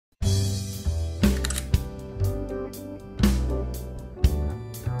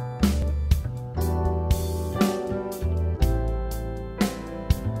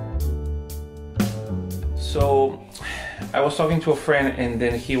was talking to a friend, and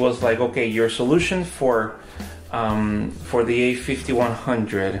then he was like, okay, your solution for the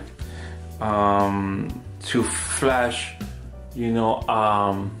A5100 to flash, you know,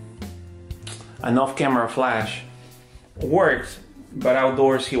 an off-camera flash works, but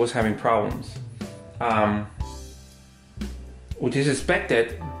outdoors he was having problems, which is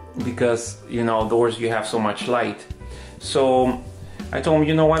expected because, you know, outdoors you have so much light. So I told him,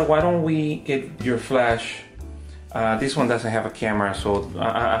 you know what, why don't we get your flash, this one doesn't have a camera, so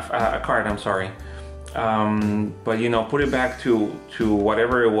a card, I'm sorry, but you know, put it back to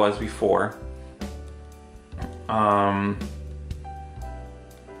whatever it was before,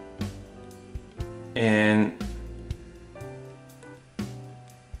 and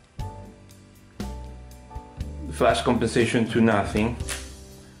flash compensation to nothing.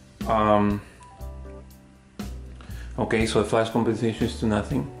 Okay, so the flash compensation is to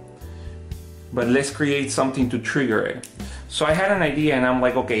nothing, but let's create something to trigger it. So I had an idea, and I'm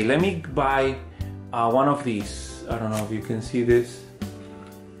like, okay, let me buy one of these. I don't know if you can see this.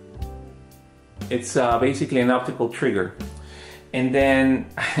 It's basically an optical trigger, and then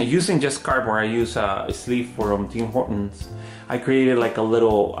using just cardboard, I use a sleeve from Tim Hortons. I created like a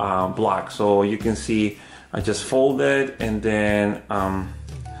little block, so you can see I just fold it, and then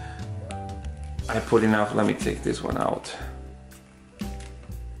I put enough. Let me take this one out.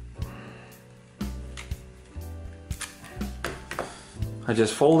 I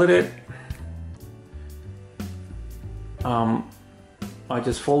just folded it. I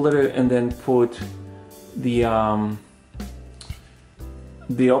just folded it and then put the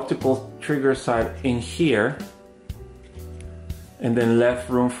optical trigger side in here, and then left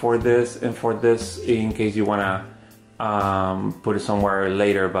room for this and for this in case you wanna put it somewhere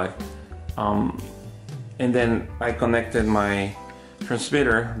later. But and then I connected my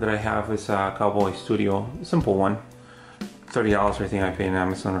transmitter that I have. It's a Cowboy Studio, simple one, $30 I think I paid on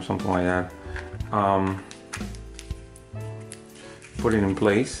Amazon or something like that. Put it in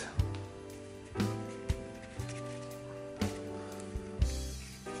place.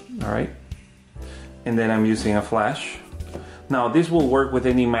 All right, and then I'm using a flash. Now this will work with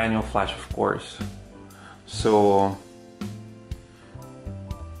any manual flash, of course. So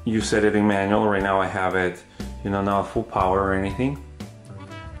you set it in manual. Right now I have it, you know, not full power or anything.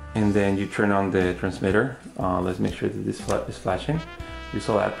 And then you turn on the transmitter. Let's make sure that this is flashing. You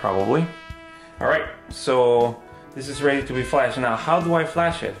saw that probably. All right, so this is ready to be flashed. Now, how do I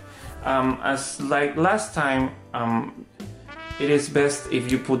flash it? As like last time, it is best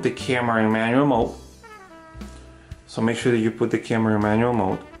if you put the camera in manual mode. So make sure that you put the camera in manual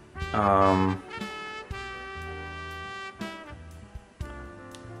mode.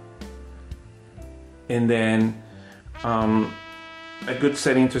 And then a good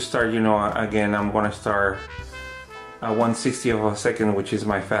setting to start, you know, again, I'm gonna start at 1/60 of a second, which is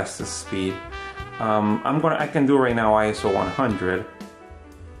my fastest speed. I can do right now ISO 100,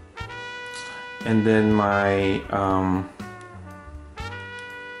 and then my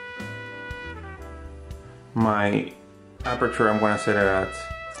my aperture, I'm gonna set it at,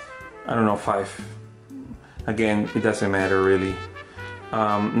 I don't know, 5. Again, it doesn't matter really.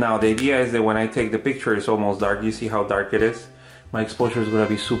 Now the idea is that when I take the picture, it's almost dark. You see how dark it is? My exposure is gonna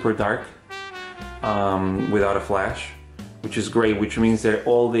be super dark without a flash, which is great, which means that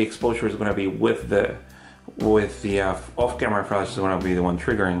all the exposure is gonna be with the off-camera flash is gonna be the one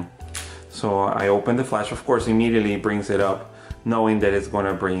triggering. So I open the flash, of course, immediately brings it up, knowing that it's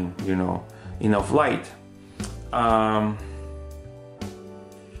gonna bring, you know, enough light.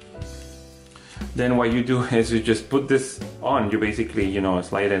 Then what you do is you just put this on. You basically, you know,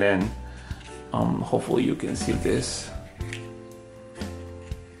 slide it in. Hopefully you can see this.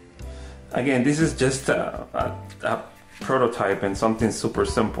 Again, this is just a prototype and something super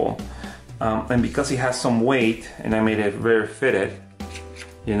simple. And because it has some weight and I made it very fitted,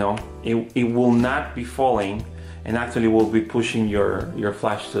 you know, it will not be falling, and actually will be pushing your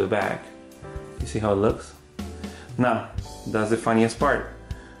flash to the back. You see how it looks? Now, that's the funniest part.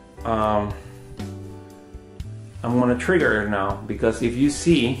 I'm gonna trigger it now, because if you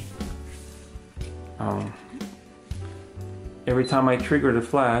see, every time I trigger the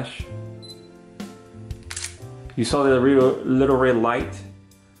flash, you saw the little red light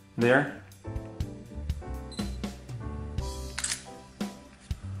there?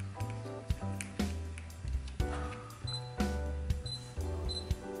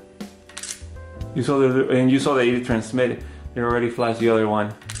 You saw that it transmitted. It already flashed the other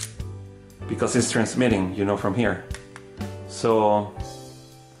one because it's transmitting, you know, from here. So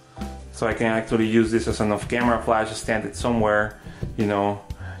I can actually use this as an off-camera flash, stand it somewhere, you know,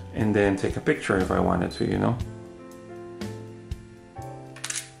 and then take a picture if I wanted to, you know.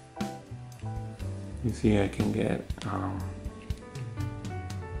 You see, I can get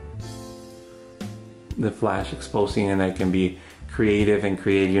the flash exposing, and I can be creative and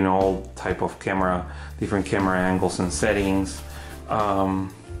create, you know, all type of camera, different camera angles and settings.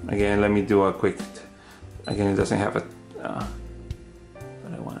 Again, let me do a quick, again, it doesn't have a,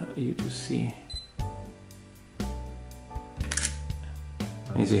 but I want you to see.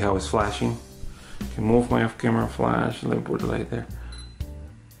 You see how it's flashing? I can move my off-camera flash. Let me put the light there.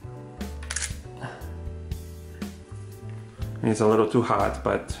 And it's a little too hot,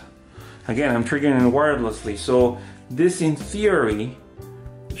 but again, I'm triggering it wirelessly. So this, in theory,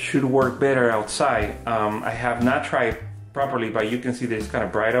 should work better outside. I have not tried properly, but you can see that it's kind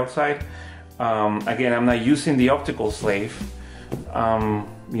of bright outside. Again, I'm not using the optical slave.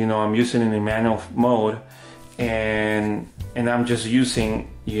 You know, I'm using it in manual mode, and I'm just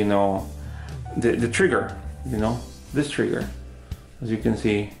using, you know, the trigger, you know, this trigger, as you can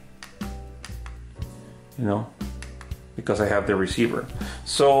see, you know, because I have the receiver.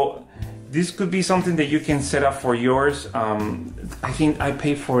 So this could be something that you can set up for yours. I think I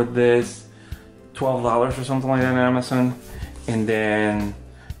paid for this $12 or something like that on Amazon, and then,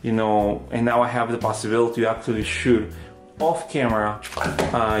 you know, and now I have the possibility to actually shoot off camera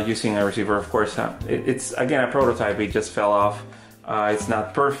using a receiver. Of course, it's again a prototype. It just fell off. It's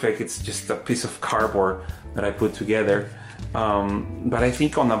not perfect. It's just a piece of cardboard that I put together. But I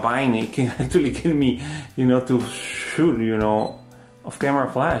think on the vine it can actually give me, you know, to shoot, you know, off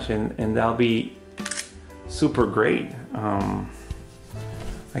camera flash, and that'll be super great.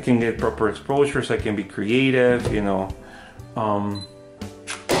 I can get proper exposures. I can be creative, you know.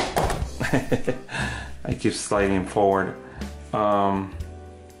 I keep sliding forward. I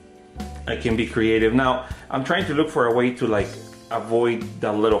can be creative. Now I'm trying to look for a way to like avoid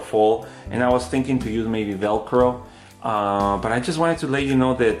that little fall, and I was thinking to use maybe Velcro, but I just wanted to let you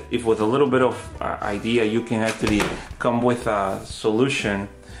know that if with a little bit of idea you can actually come with a solution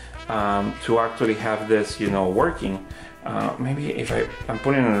to actually have this, you know, working. Maybe if I'm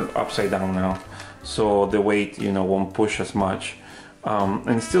putting it upside down now, so the weight, you know, won't push as much,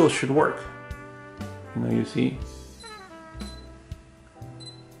 and still should work. You know, you see,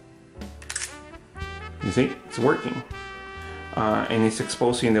 it's working, and it's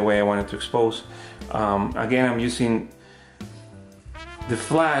exposing the way I want it to expose. Again, I'm using the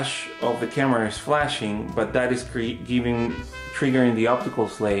flash of the camera is flashing, but that is triggering the optical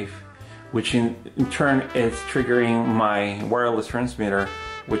slave, which in turn is triggering my wireless transmitter,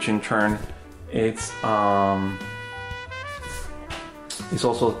 which in turn it's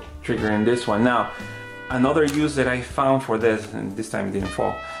also triggering this one. Now, another use that I found for this, and this time it didn't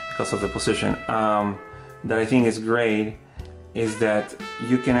fall because of the position, that I think is great, is that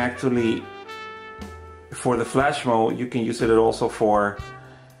you can actually, for the flash mode, you can use it also for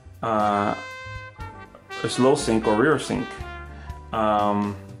a slow sync or rear sync,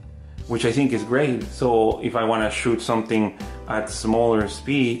 which I think is great. So if I want to shoot something at smaller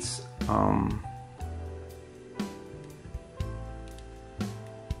speeds,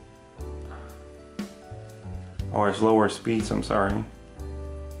 or slower speeds, I'm sorry.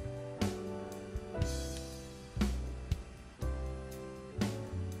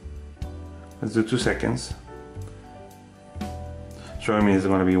 Let's do 2 seconds. Showing me it's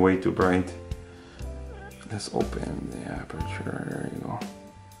going to be way too bright. Let's open the aperture. There you go.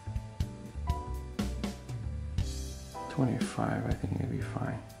 25, I think it'll be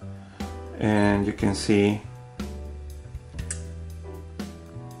fine. And you can see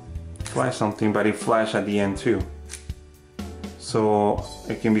flash something, but it flashed at the end too. So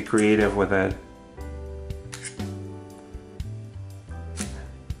I can be creative with it.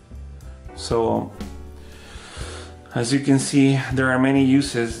 So as you can see, there are many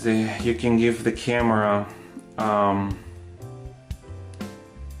uses that you can give the camera, now,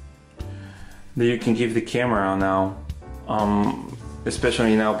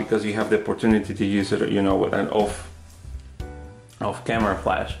 especially now because you have the opportunity to use it, you know, with an off camera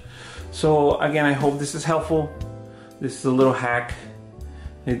flash. So again, I hope this is helpful. This is a little hack.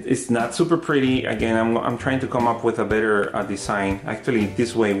 It's not super pretty. Again, I'm trying to come up with a better design. Actually,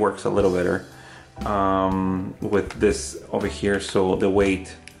 this way works a little better with this over here, so the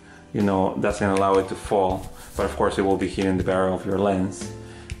weight, you know, doesn't allow it to fall. But of course, it will be hitting the barrel of your lens.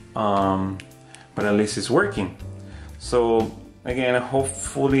 But at least it's working. So again,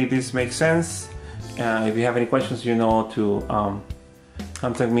 hopefully this makes sense. If you have any questions, you know to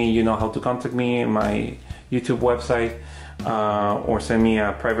contact me. You know how to contact me, my YouTube website. Or send me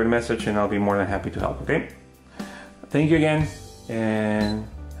a private message and I'll be more than happy to help, okay? Thank you again and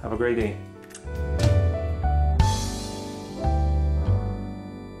have a great day.